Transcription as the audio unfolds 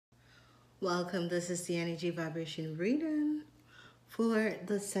Welcome. This is the energy vibration reading for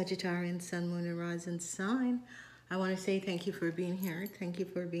the Sagittarian Sun, Moon, and Rising sign. I want to say thank you for being here. Thank you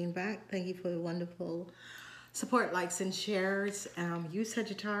for being back. Thank you for the wonderful support, likes, and shares. You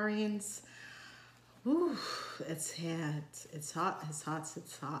Sagittarians, ooh, it's hot. It's hot. It's hot.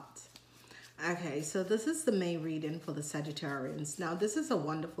 It's hot. Okay, so this is the May reading for the Sagittarians. Now, this is a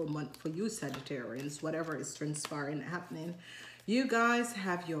wonderful month for you Sagittarians, whatever is transpiring, happening. You guys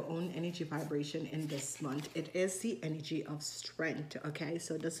have your own energy vibration in this month. It is the energy of strength, okay?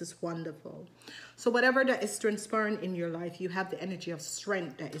 So this is wonderful. So whatever that is transpiring in your life, you have the energy of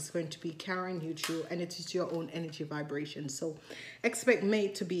strength that is going to be carrying you through, and it is your own energy vibration. So expect May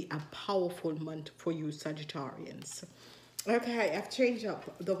to be a powerful month for you Sagittarians. Okay, I've changed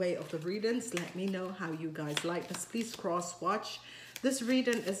up the way of the readings. Let me know how you guys like this. Please cross watch. This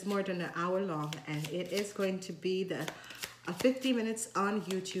reading is more than an hour long, and it is going to be the 50 minutes on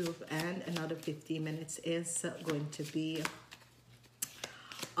YouTube, and another 50 minutes is going to be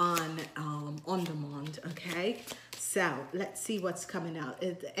on demand. Okay, so let's see what's coming out.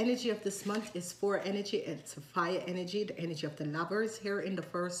 The energy of this month is 4 energy. It's a fire energy, the energy of the lovers here in the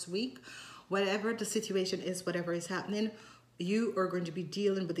first week. Whatever the situation is, whatever is happening, you are going to be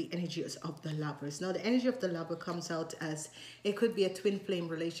dealing with the energies of the lovers. Now, the energy of the lover comes out as it could be a twin flame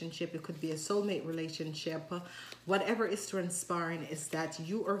relationship. It could be a soulmate relationship. Whatever is transpiring is that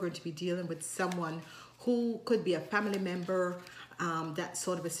you are going to be dealing with someone who could be a family member, that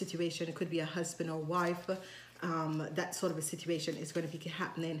sort of a situation. It could be a husband or wife. That sort of a situation is going to be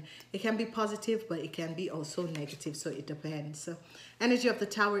happening. It can be positive, but it can be also negative, so it depends. Energy of the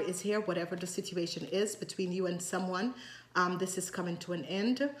Tower is here. Whatever the situation is between you and someone, this is coming to an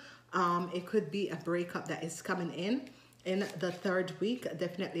end. It could be a breakup that is coming in the third week.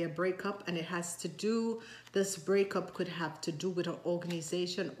 Definitely a breakup, and it has to do, this breakup could have to do with an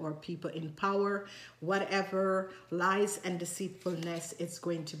organization or people in power. Whatever lies and deceitfulness is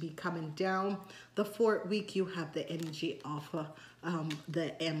going to be coming down. The fourth week, you have the energy of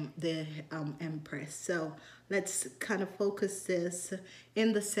the Empress. So let's kind of focus this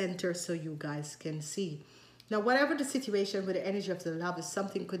in the center so you guys can see. Now, whatever the situation with the energy of the love is,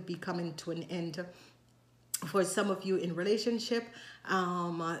 something could be coming to an end. For some of you in relationship,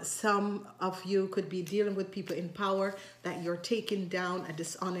 some of you could be dealing with people in power that you're taking down a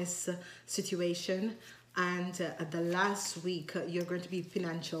dishonest situation. And the last week, you're going to be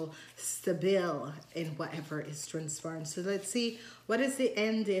financial stable in whatever is transpiring. So let's see, what is the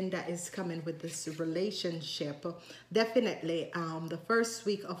ending that is coming with this relationship? Definitely, the first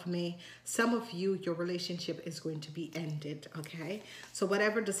week of May, some of you, your relationship is going to be ended, okay? So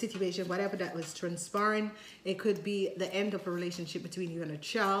whatever the situation, whatever that was transpiring, it could be the end of a relationship between you and a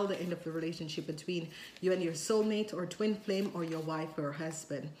child, the end of the relationship between you and your soulmate or twin flame or your wife or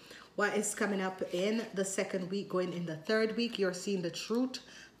husband. What is coming up in the second week, going in the third week, you're seeing the truth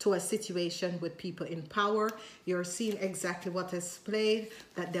to a situation with people in power. You're seeing exactly what is played,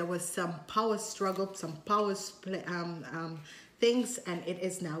 that there was some power struggle, some power things, and it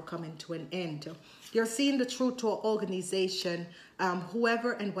is now coming to an end. You're seeing the truth to an organization,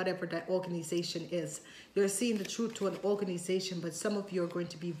 whoever and whatever that organization is. You're seeing the truth to an organization, but some of you are going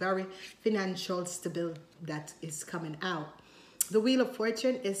to be very financial stable. That is coming out. The Wheel of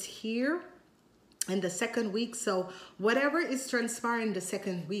Fortune is here in the second week. So whatever is transpiring the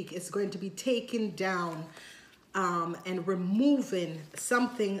second week is going to be taken down and removing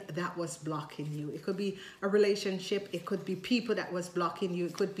something that was blocking you. It could be a relationship. It could be people that was blocking you.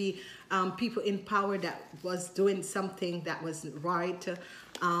 It could be people in power that was doing something that wasn't right.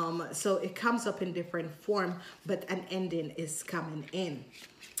 So it comes up in different form, but an ending is coming in.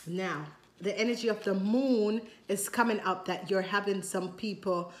 Now, the energy of the moon is coming up that you're having some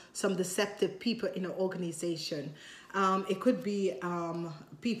people, some deceptive people in an organization. It could be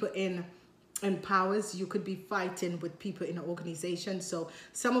people in powers. You could be fighting with people in an organization. So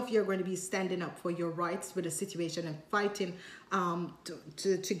some of you are going to be standing up for your rights with a situation and fighting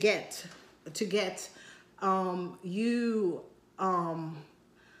to get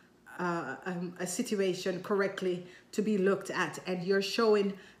a situation correctly to be looked at, and you're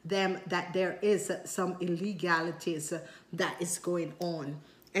showing them that there is some illegalities that is going on,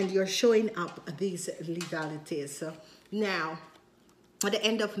 and you're showing up these illegalities. Now, at the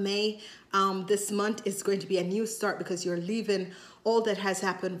end of May, this month is going to be a new start, because you're leaving all that has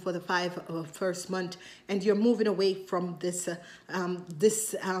happened for the first month, and you're moving away from this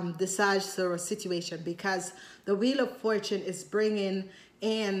disaster situation, because the Wheel of Fortune is bringing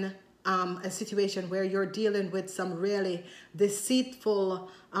in a situation where you're dealing with some really deceitful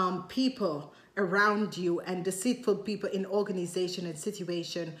people around you and deceitful people in organization and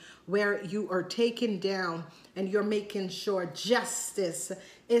situation where you are taken down, and you're making sure justice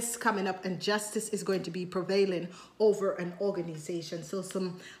is coming up and justice is going to be prevailing over an organization. So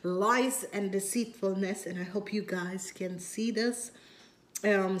some lies and deceitfulness, and I hope you guys can see this.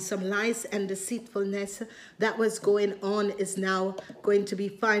 Some lies and deceitfulness that was going on is now going to be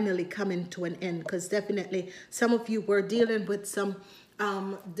finally coming to an end, because definitely some of you were dealing with some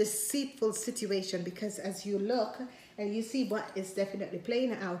deceitful situation, because as you look and you see what is definitely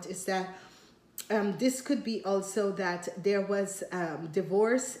playing out is that this could be also that there was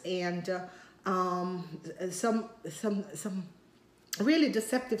divorce and some really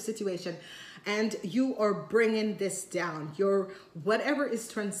deceptive situation, and you are bringing this down. Your whatever is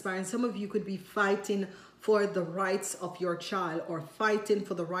transpiring, some of you could be fighting for the rights of your child, or fighting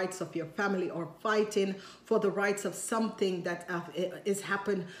for the rights of your family, or fighting for the rights of something that is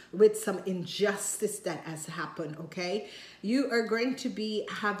happened with some injustice that has happened. Okay, you are going to be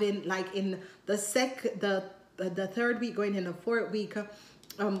having, like, in the third week going in the fourth week,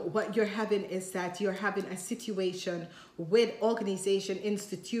 what you're having is that you're having a situation with organization,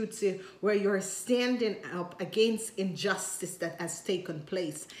 institutes, where you're standing up against injustice that has taken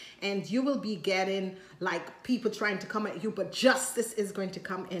place, and you will be getting like people trying to come at you, but justice is going to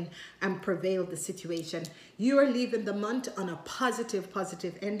come in and prevail the situation. You are leaving the month on a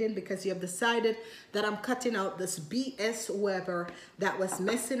positive ending, because you have decided that I'm cutting out this BS, whoever that was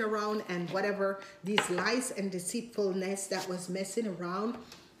messing around, and whatever these lies and deceitfulness that was messing around,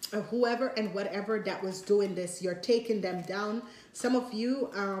 whoever and whatever that was doing this, you're taking them down. Some of you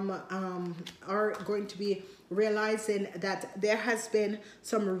are going to be realizing that there has been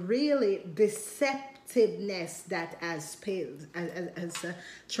some really deceptiveness that has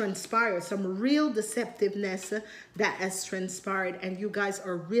transpired, some real deceptiveness that has transpired, and you guys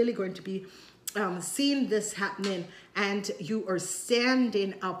are really going to be seeing this happening, and you are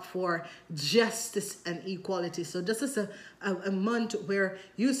standing up for justice and equality. So this is a month where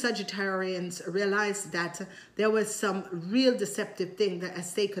you Sagittarians realize that there was some real deceptive thing that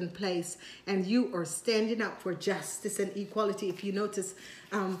has taken place, and you are standing up for justice and equality. If you notice,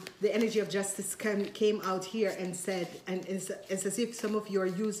 the energy of justice came out here and said, and it's as if some of you are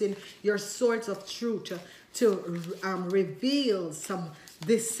using your swords of truth to reveal some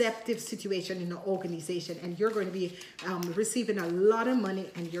deceptive situation in an organization, and you're going to be receiving a lot of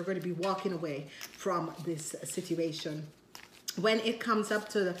money, and you're going to be walking away from this situation. When it comes up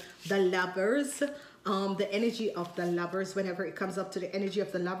to the lovers, the energy of the lovers, whenever it comes up to the energy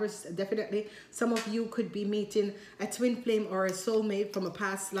of the lovers, definitely some of you could be meeting a twin flame or a soulmate from a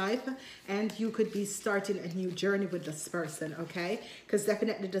past life, and you could be starting a new journey with this person. Okay, because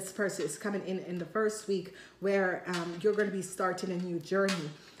definitely this person is coming in the first week where you're going to be starting a new journey.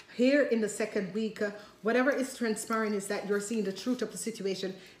 Here in the second week, whatever is transpiring is that you're seeing the truth of the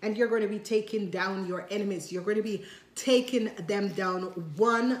situation, and you're going to be taking down your enemies. You're going to be taking them down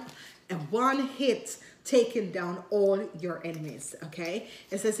one hit, taking down all your enemies. Okay,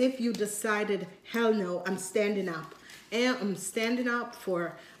 it's as if you decided, hell no, I'm standing up, and I'm standing up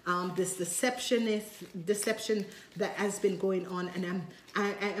for this deception that has been going on, and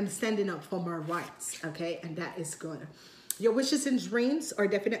I'm standing up for my rights. Okay, and that is good. Your wishes and dreams are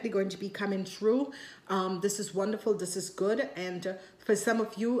definitely going to be coming true. This is wonderful. This is good. And for some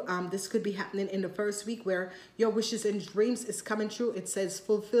of you, this could be happening in the first week where your wishes and dreams is coming true. It says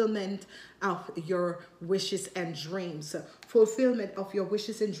fulfillment of your wishes and dreams. Fulfillment of your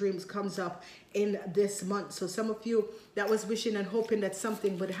wishes and dreams comes up in this month. So some of you that was wishing and hoping that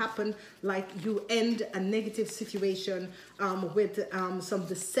something would happen, like you end a negative situation with some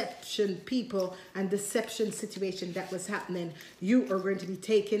deception people and deception situation that was happening, you are going to be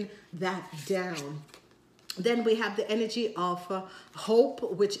taking that down. Then we have the energy of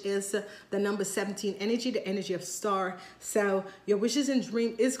hope, which is the number 17 energy, the energy of star. So your wishes and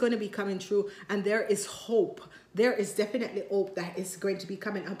dream is going to be coming true, and there is hope. There is definitely hope that is going to be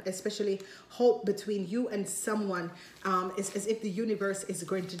coming up, especially hope between you and someone. It's as if the universe is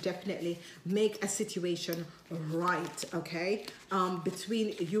going to definitely make a situation right, okay?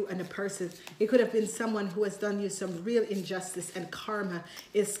 Between you and a person. It could have been someone who has done you some real injustice, and karma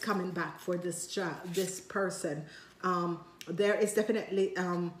is coming back for this person. There is definitely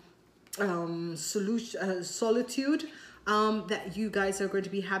solitude that you guys are going to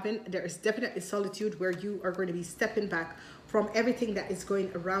be having. There is definitely solitude where you are going to be stepping back from everything that is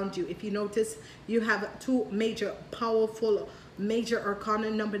going around you. If you notice, you have two major powerful major arcana.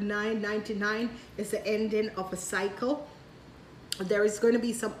 Number 9, 99 is the ending of a cycle. There is going to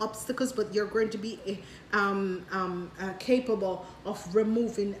be some obstacles, but you're going to be capable of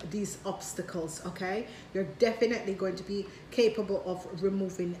removing these obstacles. Okay, you're definitely going to be capable of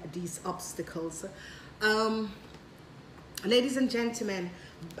removing these obstacles. Ladies and gentlemen,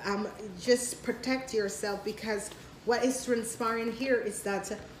 just protect yourself, because what is transpiring here is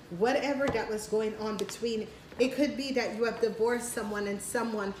that whatever that was going on between, it could be that you have divorced someone, and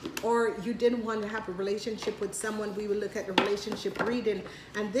someone, or you didn't want to have a relationship with someone. We will look at the relationship reading,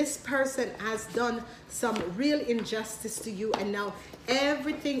 and this person has done some real injustice to you, and now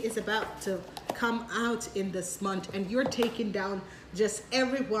everything is about to come out in this month, and you're taking down just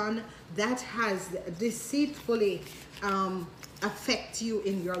everyone that has deceitfully affect you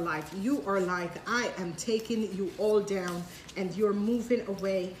in your life. You are like, I am taking you all down, and you're moving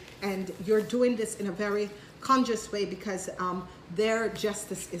away, and you're doing this in a very conscious way, because their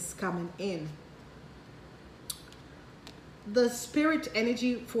justice is coming in. The spirit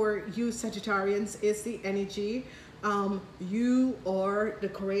energy for you Sagittarians is the energy, you are the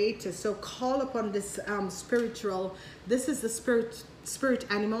creator. So call upon this spiritual, this is the spirit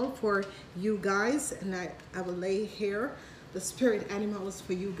animal for you guys, and I will lay here the spirit animals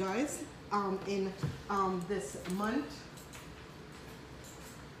for you guys in this month.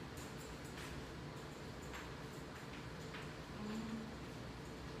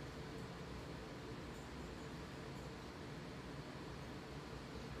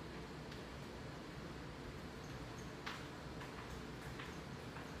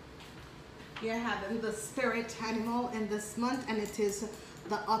 You're having the spirit animal in this month, and it is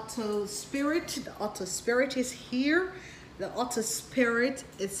the Otto spirit. The Otto spirit is here. The Otto spirit,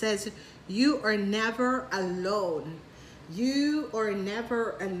 it says, you are never alone. You are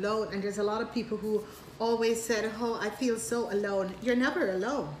never alone. And there's a lot of people who always said, oh, I feel so alone. You're never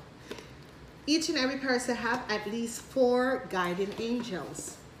alone. Each and every person have at least 4 guiding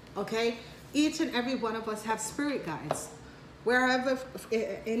angels. Okay? Each and every one of us have spirit guides. Wherever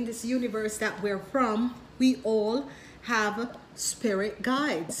in this universe that we're from, we all have spirit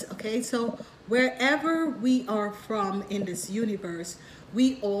guides. Okay, so wherever we are from in this universe,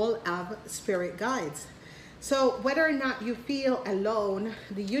 we all have spirit guides. So whether or not you feel alone,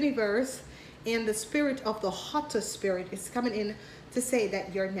 the universe and the spirit of the hotter spirit is coming in to say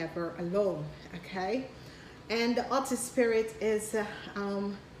that you're never alone. Okay, and the hotter spirit is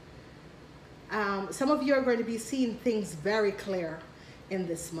some of you are going to be seeing things very clear in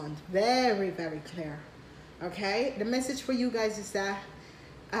this month. Very, very clear. Okay? The message for you guys is that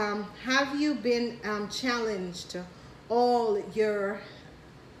have you been challenged all your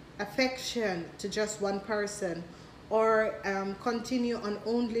affection to just one person, or continue on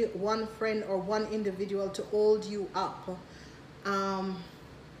only one friend or one individual to hold you up?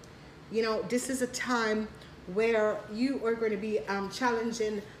 You know, this is a time where you are going to be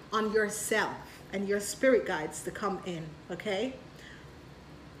challenging on yourself and your spirit guides to come in. Okay,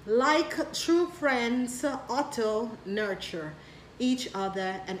 like true friends, Otto nurture each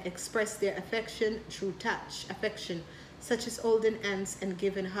other and express their affection through touch. Affection such as holding hands and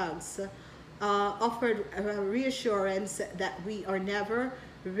giving hugs offered reassurance that we are never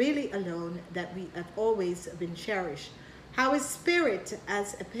really alone, that we have always been cherished. How is spirit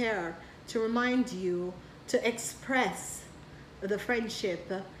as a pair to remind you to express the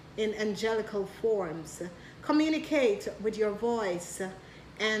friendship in angelical forms. Communicate with your voice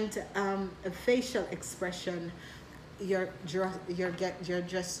and facial expression. You're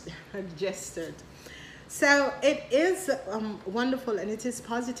just gestured. So it is wonderful, and it is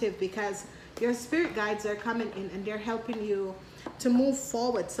positive, because your spirit guides are coming in and they're helping you to move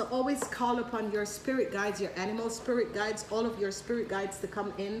forward. So always call upon your spirit guides, your animal spirit guides, all of your spirit guides to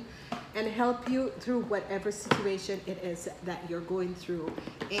come in and help you through whatever situation it is that you're going through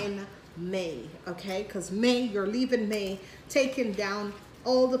in May. Okay, because May, you're leaving May taking down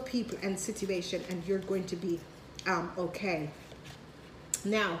all the people and situation, and you're going to be okay.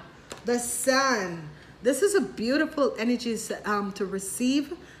 Now the sun, this is a beautiful energy to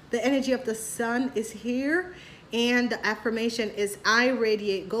receive. The energy of the sun is here, and the affirmation is, I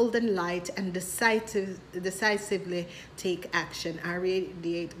radiate golden light and decisively take action. I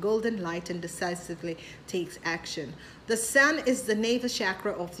radiate golden light and decisively takes action. The sun is the navel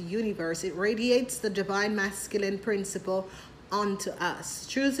chakra of the universe. It radiates the divine masculine principle onto us.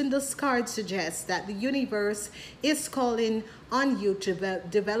 Choosing this card suggests that the universe is calling on you to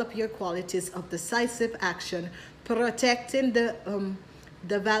develop your qualities of decisive action, protecting the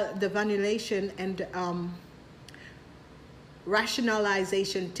vanillation and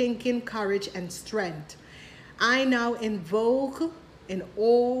rationalization, thinking, courage, and strength. I now invoke in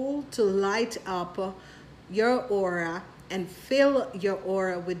all to light up your aura and fill your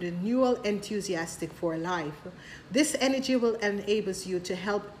aura with renewal, enthusiastic for life. This energy will enable you to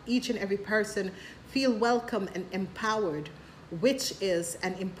help each and every person feel welcome and empowered, which is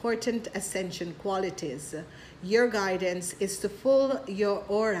an important ascension qualities. Your guidance is to fill your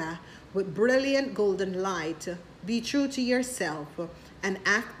aura with brilliant golden light. Be true to yourself and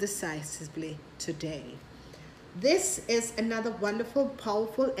act decisively today. This is another wonderful,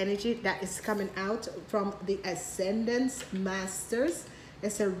 powerful energy that is coming out from the Ascendance Masters.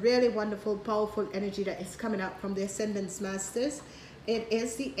 It's a really wonderful, powerful energy that is coming out from the Ascendance Masters. It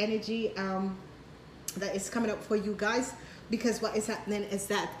is the energy that is coming up for you guys, because what is happening is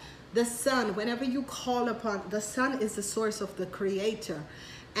that the sun, whenever you call upon, the sun is the source of the creator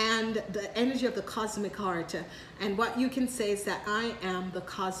and the energy of the cosmic heart. And what you can say is that I am the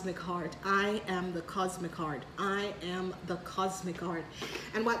cosmic heart. I am the cosmic heart. I am the cosmic heart.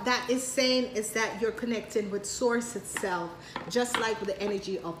 And what that is saying is that you're connecting with source itself, just like the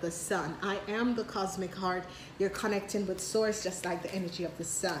energy of the sun. I am the cosmic heart. You're connecting with source, just like the energy of the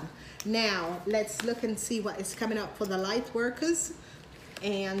sun. Now, let's look and see what is coming up for the light workers.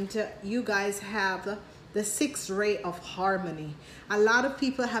 And you guys have the sixth ray of harmony. A lot of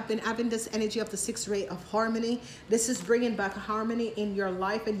people have been having this energy of the sixth ray of harmony. This is bringing back harmony in your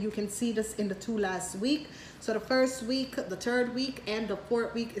life, and you can see this in the 2 last week. So the first week, the third week, and the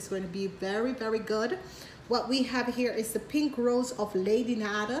fourth week is going to be very, very good. What we have here is the pink rose of Lady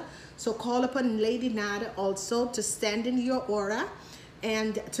Nada. So call upon Lady Nada also to stand in your aura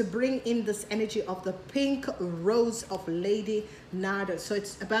and to bring in this energy of the pink rose of Lady Nada. So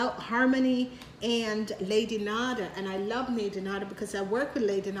it's about harmony and Lady Nada. And I love Lady Nada because I work with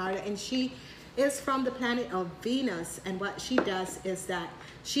Lady Nada, and she is from the planet of Venus. And what she does is that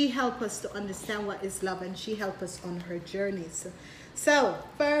she helps us to understand what is love, and she helps us on her journeys. So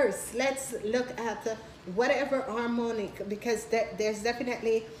first, let's look at whatever harmonic, because there's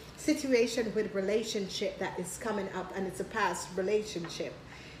definitely situation with relationship that is coming up, and it's a past relationship.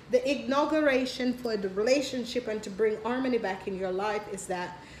 The inauguration for the relationship and to bring harmony back in your life is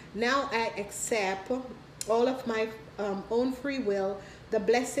that now I accept all of my own free will, the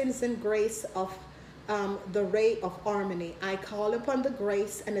blessings and grace of the ray of harmony. I call upon the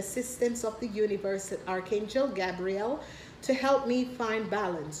grace and assistance of the universe, Archangel Gabriel, to help me find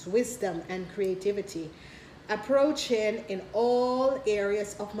balance, wisdom, and creativity, approaching in all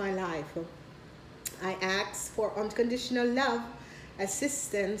areas of my life. I ask for unconditional love,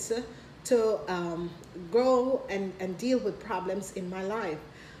 assistance to grow and deal with problems in my life.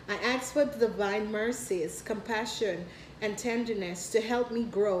 I ask for divine mercies, compassion, and tenderness to help me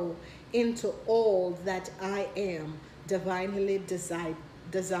grow into all that I am divinely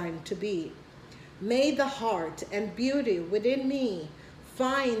designed to be. May the heart and beauty within me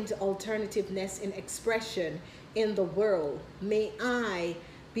find alternativeness in expression in the world. May I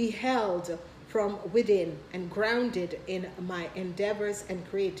be held from within and grounded in my endeavors and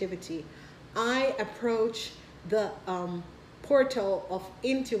creativity. I approach the portal of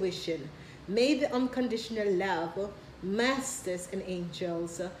intuition. May the unconditional love, masters and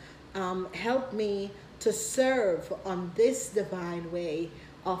angels, help me to serve on this divine way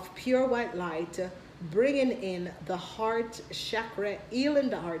of pure white light, bringing in the heart chakra, healing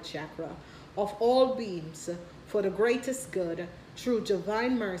the heart chakra of all beings for the greatest good through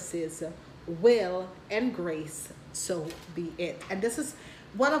divine mercies, will, and grace. So be it. And this is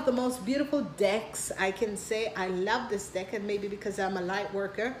one of the most beautiful decks I can say. I love this deck, and maybe because I'm a light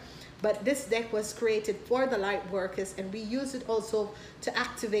worker, but this deck was created for the light workers, and we use it also to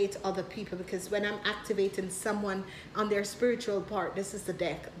activate other people, because when I'm activating someone on their spiritual part, this is the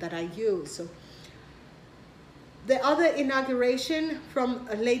deck that I use. So the other inauguration from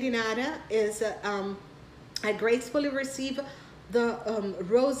Lady Nada is I gracefully receive the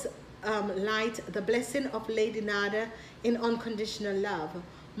rose light, the blessing of Lady Nada in unconditional love.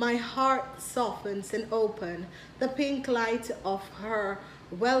 My heart softens and opens. The pink light of her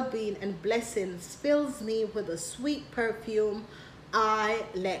well-being and blessings fills me with a sweet perfume. I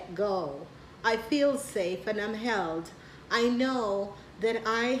let go. I feel safe and I'm held. I know that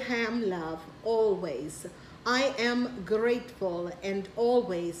I am loved always. I am grateful and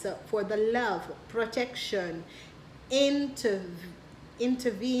always for the love, protection,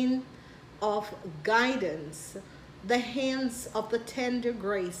 intervene of guidance, the hands of the tender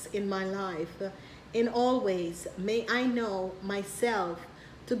grace in my life. In all ways, may I know myself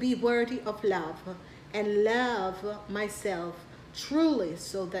to be worthy of love and love myself truly,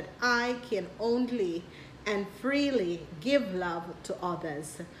 so that I can only and freely give love to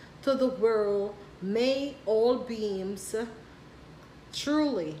others, to the world. May all beings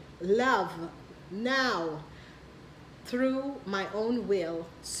truly love now through my own will,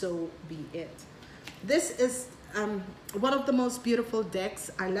 so be it. This is one of the most beautiful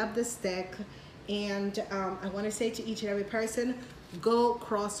decks. I love this deck, and I want to say to each and every person, go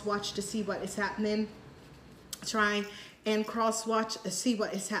cross watch to see what is happening. Try and cross watch, see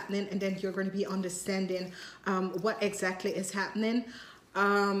what is happening, and then you're going to be understanding what exactly is happening.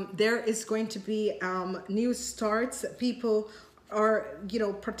 There is going to be new starts. People are, you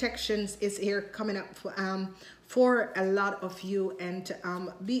know, protections is here coming up for a lot of you, and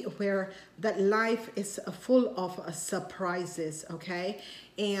be aware that life is full of surprises, okay?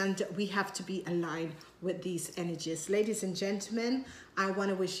 And we have to be aligned with these energies. Ladies and gentlemen, I want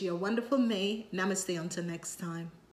to wish you a wonderful May. Namaste until next time.